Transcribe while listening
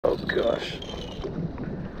Oh gosh.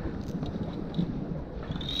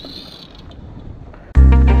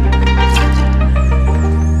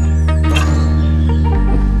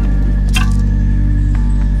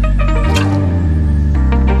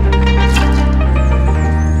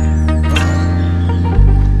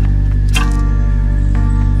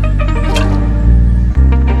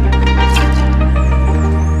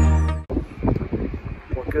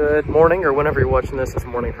 Good morning, or whenever you're watching this, it's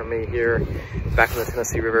morning for me here, back in the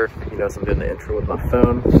Tennessee River. You notice I'm doing the intro with my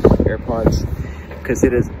phone, AirPods, because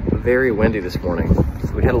it is very windy this morning.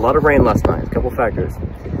 We had a lot of rain last night, a couple factors.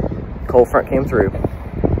 Cold front came through,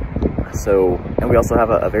 and we also have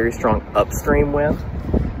a very strong upstream wind,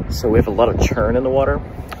 so we have a lot of churn in the water.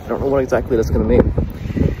 I don't know what exactly that's going to mean,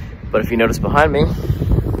 but if you notice behind me,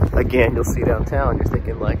 again, you'll see downtown, you're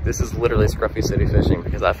thinking like, this is literally Scruffy City fishing,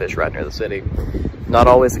 because I fish right near the city. Not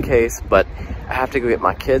always the case, but I have to go get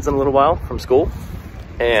my kids in a little while from school.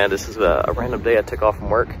 And this is a random day I took off from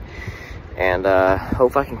work. And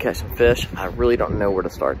hope I can catch some fish. I really don't know where to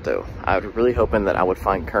start though. I was really hoping that I would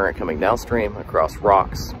find current coming downstream across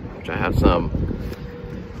rocks, which I have some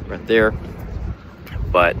right there.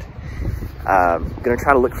 But I'm gonna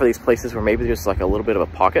try to look for these places where maybe there's like a little bit of a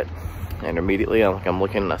pocket. And immediately I'm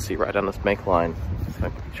looking and I see right down this bank line. So I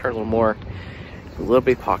can turn a little more, a little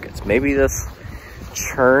bit pockets. Maybe this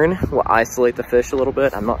churn will isolate the fish a little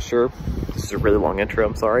bit. I'm not sure. This is a really long intro,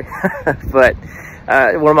 I'm sorry. But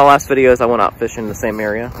one of my last videos, I went out fishing in the same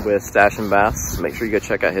area with Stash and Bass. So make sure you go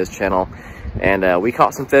check out his channel. And we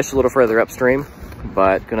caught some fish a little further upstream,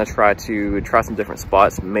 but gonna try some different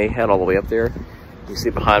spots. May head all the way up there. You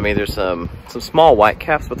see behind me, there's some small white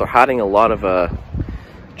caps, but they're hiding a lot of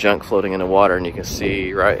junk floating in the water. And you can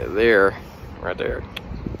see right there,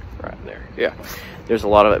 yeah. There's a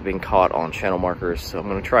lot of it being caught on channel markers, so I'm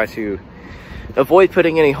going to try to avoid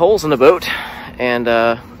putting any holes in the boat and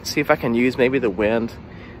see if I can use maybe the wind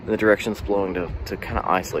and the direction it's blowing to kind of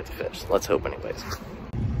isolate the fish. Let's hope anyways.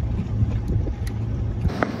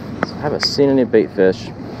 So I haven't seen any bait fish,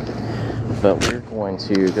 but we're going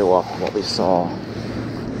to go off what we saw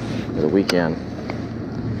for the weekend.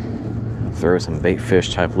 Throw some bait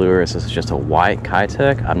fish type lures. This is just a white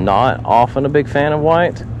Kayaks. I'm not often a big fan of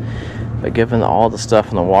white, but given all the stuff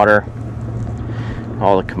in the water,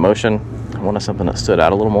 all the commotion, I wanted something that stood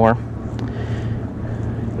out a little more.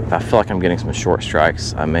 If I feel like I'm getting some short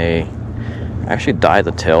strikes, I may actually dye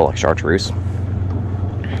the tail like chartreuse.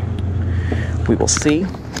 We will see.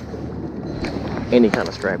 Any kind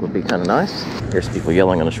of strike would be kind of nice. There's people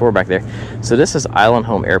yelling on the shore back there. So this is Island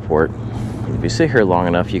Home Airport. If you sit here long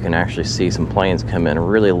enough, you can actually see some planes come in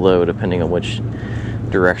really low depending on which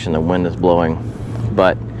direction the wind is blowing.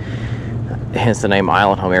 But hence the name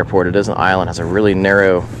Island Home Airport. It is an island, has a really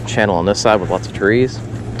narrow channel on this side with lots of trees.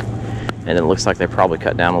 And it looks like they probably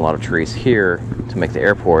cut down a lot of trees here to make the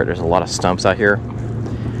airport. There's a lot of stumps out here.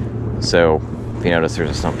 So if you notice, there's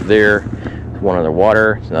a stump there, one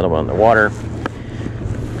underwater, there's another one underwater.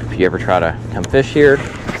 If you ever try to come fish here,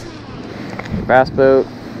 your bass boat,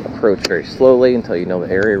 approach very slowly until you know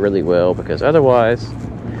the area really well, because otherwise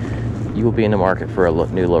you will be in the market for a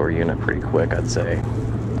new lower unit pretty quick, I'd say.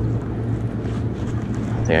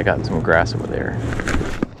 I think I got some grass over there.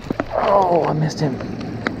 Oh, I missed him.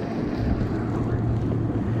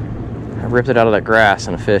 I ripped it out of that grass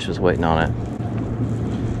and a fish was waiting on it.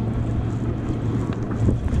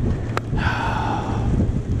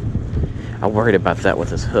 I worried about that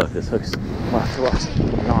with this hook. This hook's not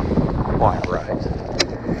quite right.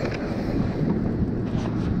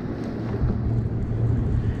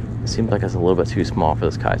 It seems like it's a little bit too small for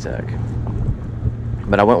this Kayaks.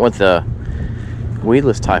 But I went with the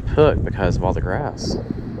weedless type hook because of all the grass.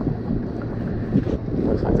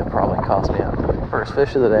 Looks like that probably cost me a first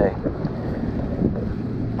fish of the day.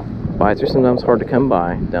 Bites are sometimes hard to come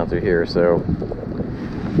by down through here, so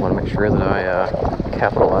I want to make sure that I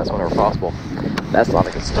capitalize whenever possible. That's not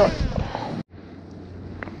a good start.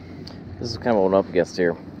 This is kind of what I'm up against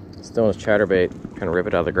here. Still in his chatterbait, trying to rip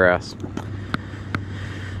it out of the grass.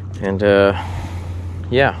 And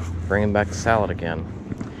yeah, bringing back the salad again.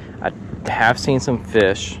 I have seen some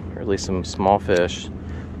fish, or at least some small fish,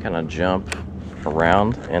 kind of jump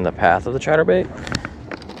around in the path of the chatterbait.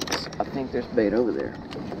 I think there's bait over there.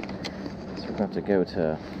 So we're going to have to go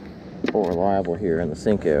to Full Reliable here in the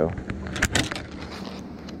Cinco.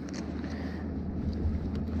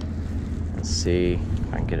 Let's see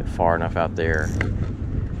if I can get it far enough out there.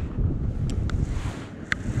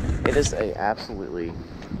 It is a absolutely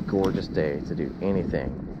gorgeous day to do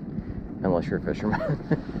anything, unless you're a fisherman.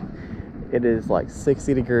 It is like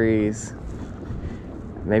 60 degrees,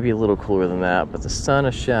 maybe a little cooler than that, but the sun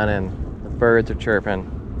is shining, the birds are chirping.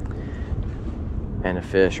 And the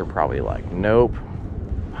fish are probably like, nope,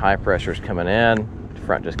 high pressure's coming in,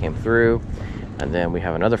 front just came through, and then we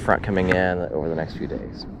have another front coming in over the next few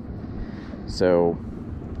days. So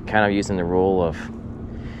kind of using the rule of,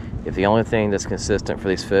 if the only thing that's consistent for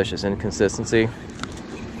these fish is inconsistency,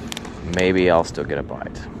 maybe I'll still get a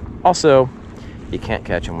bite. Also, you can't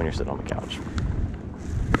catch them when you're sitting on the couch.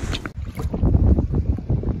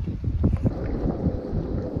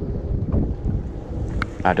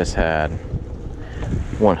 I just had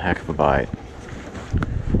one heck of a bite.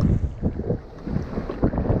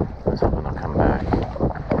 I was hoping they'll come back.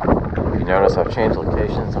 If you notice, I've changed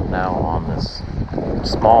locations. I'm now on this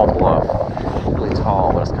small bluff, really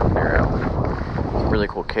tall, but it's kind of narrow. It's a really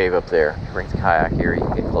cool cave up there. If you bring the kayak here, you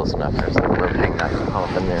can get close enough. There's a rope hanging out, you can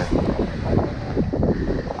hop in there.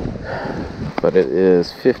 But it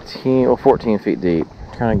is 14 feet deep.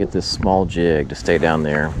 I'm trying to get this small jig to stay down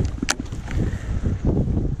there.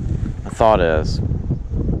 The thought is,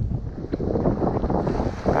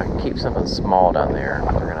 if I can keep something small down there,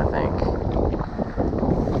 they're gonna think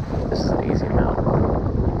this is an easy amount.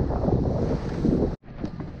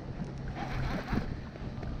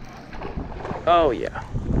 Oh yeah,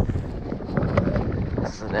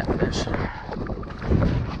 this is a net fish.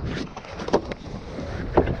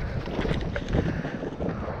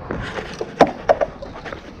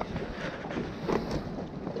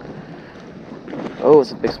 Oh,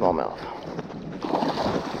 it's a big smallmouth.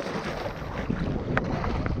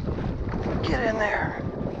 Get in there.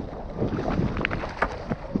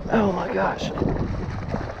 Oh my gosh.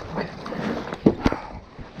 Okay.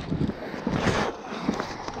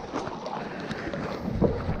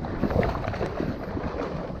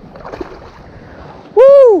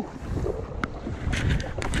 Woo!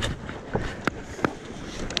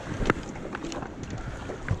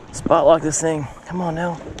 Spot lock this thing. Come on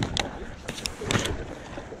now.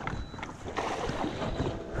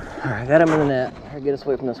 Alright, I got him in the net. I gotta get us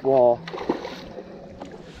away from this wall.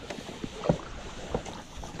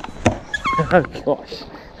 Oh gosh.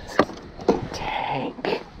 This is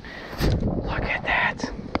tank. Look at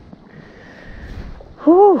that.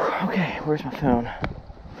 Whew. Okay, where's my phone?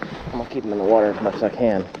 I'm gonna keep him in the water as much as I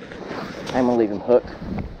can. I'm gonna leave him hooked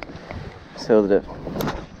so that if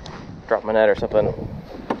I drop my net or something,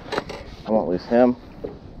 I won't lose him.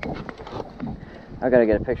 I gotta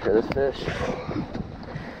get a picture of this fish.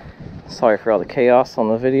 Sorry for all the chaos on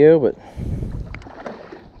the video, but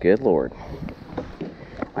good Lord.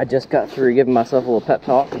 I just got through giving myself a little pep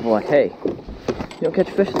talk. I'm like, hey, you don't catch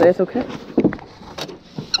a fish today, it's okay.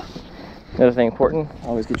 Another thing important,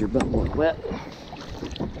 always get your butt wet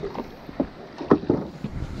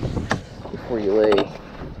before you lay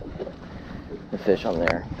the fish on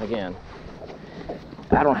there. Again,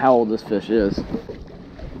 I don't know how old this fish is.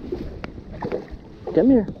 Come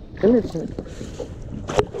here, come here, come here.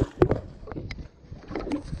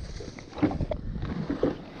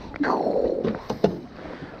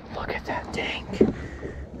 Look at that tank.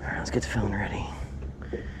 Alright, let's get the phone ready.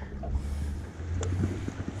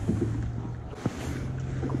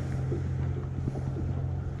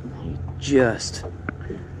 He just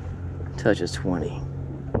touches 20.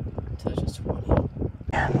 Touches 20.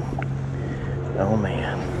 Man. Oh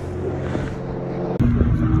man.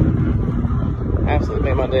 Absolutely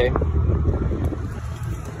made my day.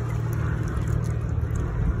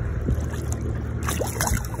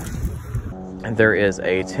 And there is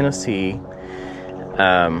a Tennessee,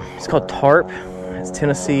 it's called TARP. It's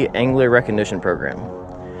Tennessee Angler Recognition Program.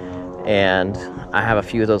 And I have a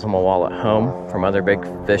few of those on my wall at home from other big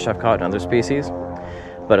fish I've caught in other species.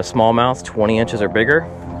 But a smallmouth 20 inches or bigger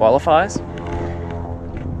qualifies.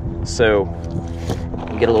 So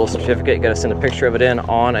you get a little certificate, you gotta send a picture of it in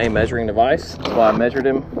on a measuring device. That's why I measured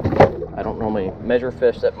him. I don't normally measure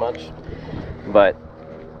fish that much, but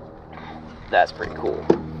that's pretty cool.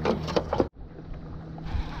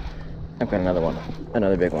 I've got another one,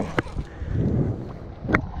 another big one.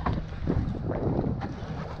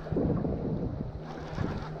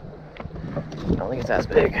 I don't think it's as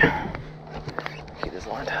big. Keep this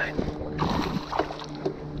line tight.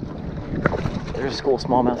 There's a school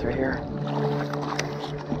smallmouth right here.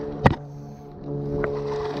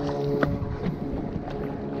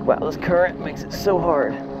 Wow, this current makes it so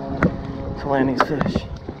hard to land these fish.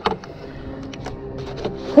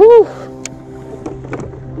 Whew!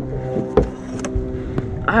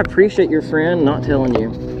 I appreciate your friend not telling you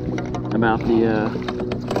about the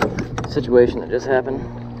situation that just happened.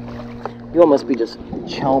 You all must be just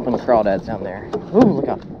chomping crawdads down there. Ooh, look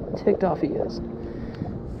how ticked off he is.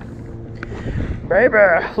 Baby,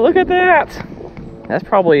 look at that! That's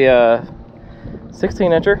probably a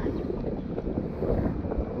 16-incher.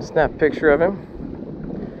 Snap a picture of him.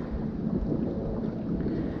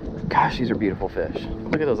 Gosh, these are beautiful fish.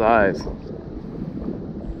 Look at those eyes.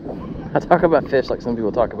 I talk about fish like some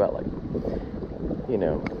people talk about, like, you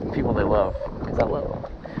know, people they love. Because I love them.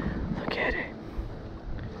 Look at it.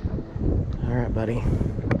 Alright, buddy.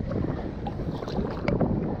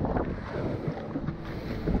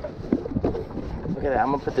 Look at that. I'm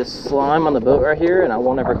going to put this slime on the boat right here, and I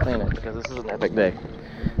won't ever clean it because this is an epic day.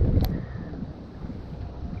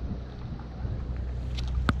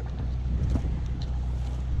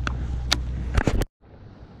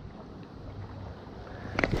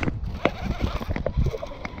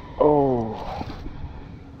 Oh,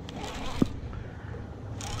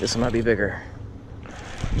 this one might be bigger.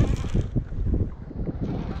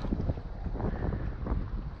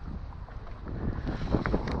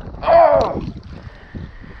 Oh!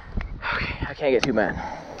 Okay, I can't get too mad.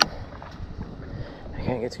 I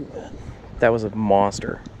can't get too mad. That was a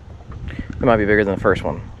monster. It might be bigger than the first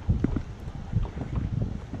one.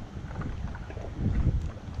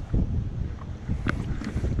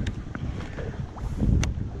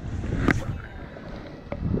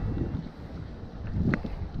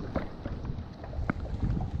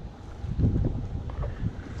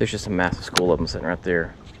 There's just a massive school of them sitting right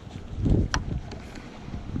there.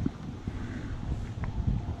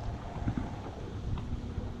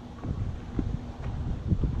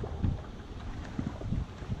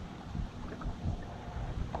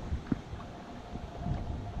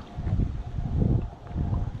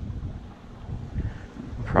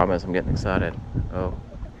 Problem is, I'm getting excited. Oh.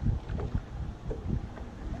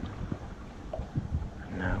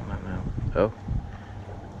 No. Oh.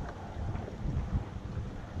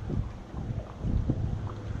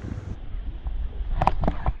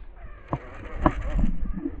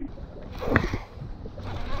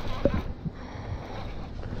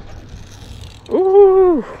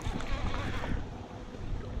 Ooh!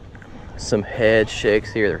 Some head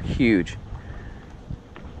shakes here. They're huge.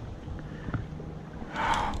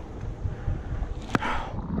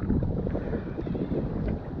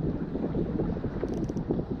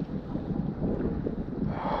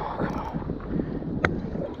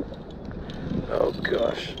 Oh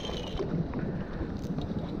gosh.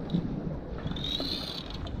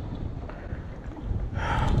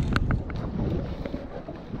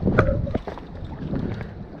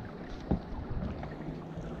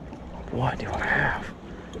 What do I have?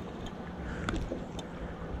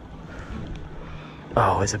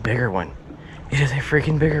 Oh, it's a bigger one. It is a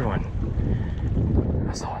freaking bigger one.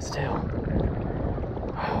 I saw its tail.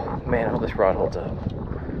 Oh man, I hope this rod holds up.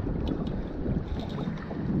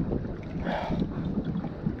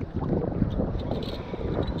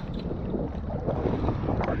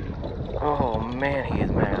 Oh man, he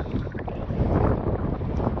is mad.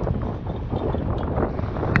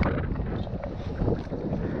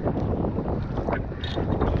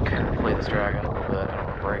 Kind of play this drag out a little bit. I don't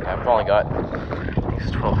want to break. I've only got, I think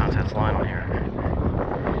it's 12 ounce head line on here.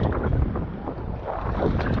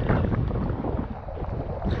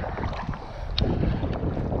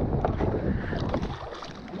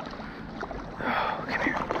 Oh, come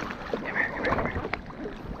here. Come here.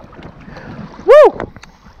 Woo!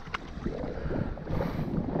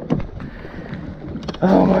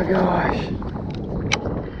 Oh my gosh.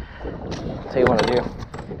 Tell you what I do.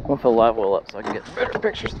 I'm gonna fill live well up so I can get better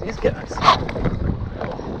pictures of these guys.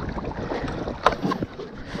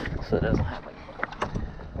 So it doesn't happen.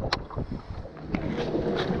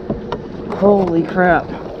 Holy crap.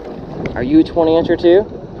 Are you a 20-incher too?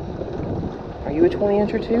 Are you a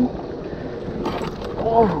 20-incher too?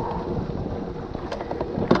 Oh.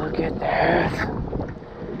 Look at that.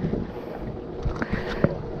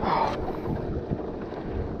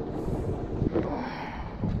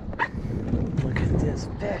 Look at this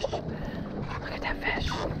fish. Look at that fish.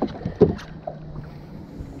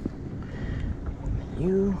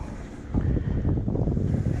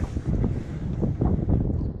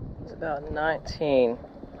 It's about 19.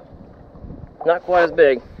 Not quite as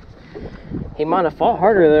big. He might have fought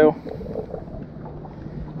harder though.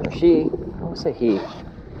 Or she. I would say he.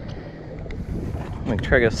 I'm gonna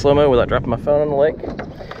try to get a slow-mo without dropping my phone on the lake.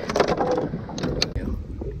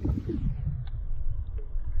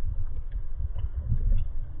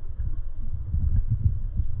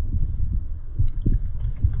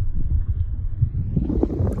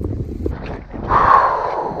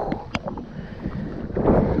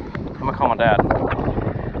 I'm gonna call my dad.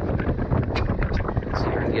 See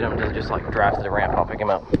if I can get him to just like drive to the ramp. I'll pick him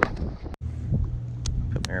up.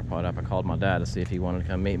 Put my AirPod up. I called my dad to see if he wanted to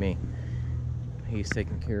come meet me. He's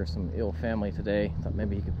taking care of some ill family today. Thought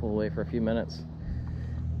maybe he could pull away for a few minutes.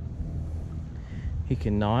 He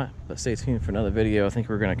cannot, but stay tuned for another video. I think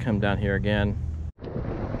we're gonna come down here again.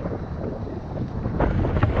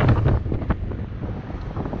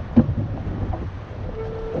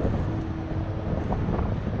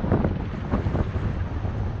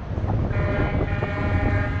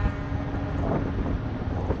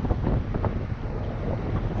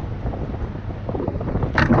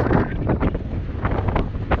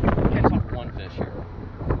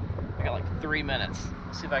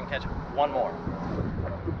 if I can catch one more.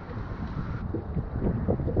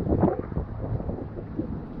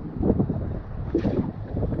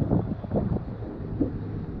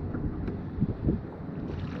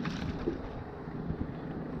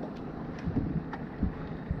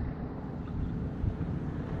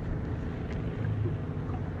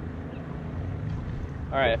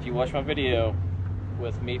 Alright, if you watch my video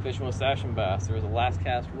with me fishing with STACHE and bass, there was a last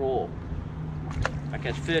cast rule. If I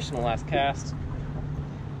catch fish in the last cast,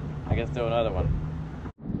 I get to throw another one.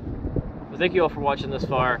 Well, thank you all for watching this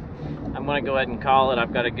far. I'm going to go ahead and call it.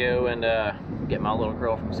 I've got to go and get my little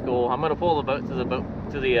girl from school. I'm going to pull the boat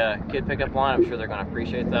to the kid pickup line. I'm sure they're going to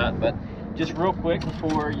appreciate that. But just real quick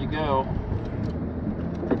before you go,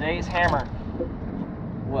 today's hammer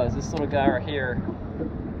was this little guy right here.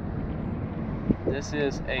 This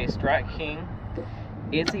is a Strike King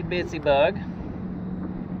itsy bitsy bug,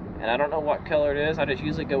 and I don't know what color it is. I just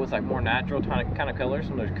usually go with like more natural kind of colors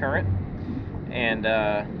when there's current, and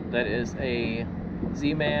that is a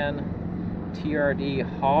Z-Man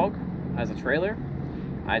TRD Hog as a trailer.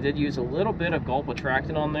 I did use a little bit of gulp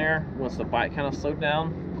attractant on there once the bite kind of slowed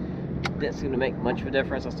down. Didn't seem to make much of a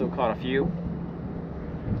difference. I still caught a few.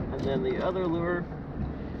 And then the other lure,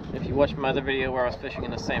 if you watched my other video where I was fishing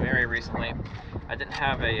in the same area recently, I didn't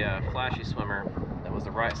have a flashy swimmer that was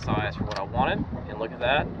the right size for what I wanted, and look at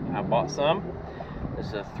that, I bought some. This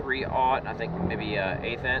is a 3/0, I think maybe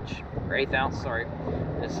 1/8 ounce, sorry.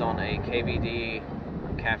 It's on a KVD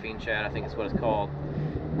caffeine chat, I think is what it's called.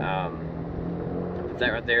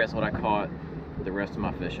 That right there is what I caught the rest of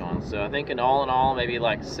my fish on. So I think in all, maybe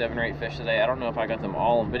like 7 or 8 fish today. I don't know if I got them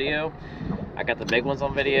all on video. I got the big ones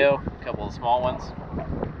on video, a couple of the small ones.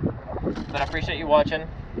 But I appreciate you watching.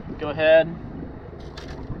 Go ahead,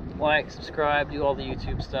 like, subscribe, do all the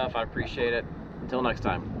YouTube stuff. I appreciate it. Until next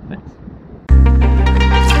time, thanks.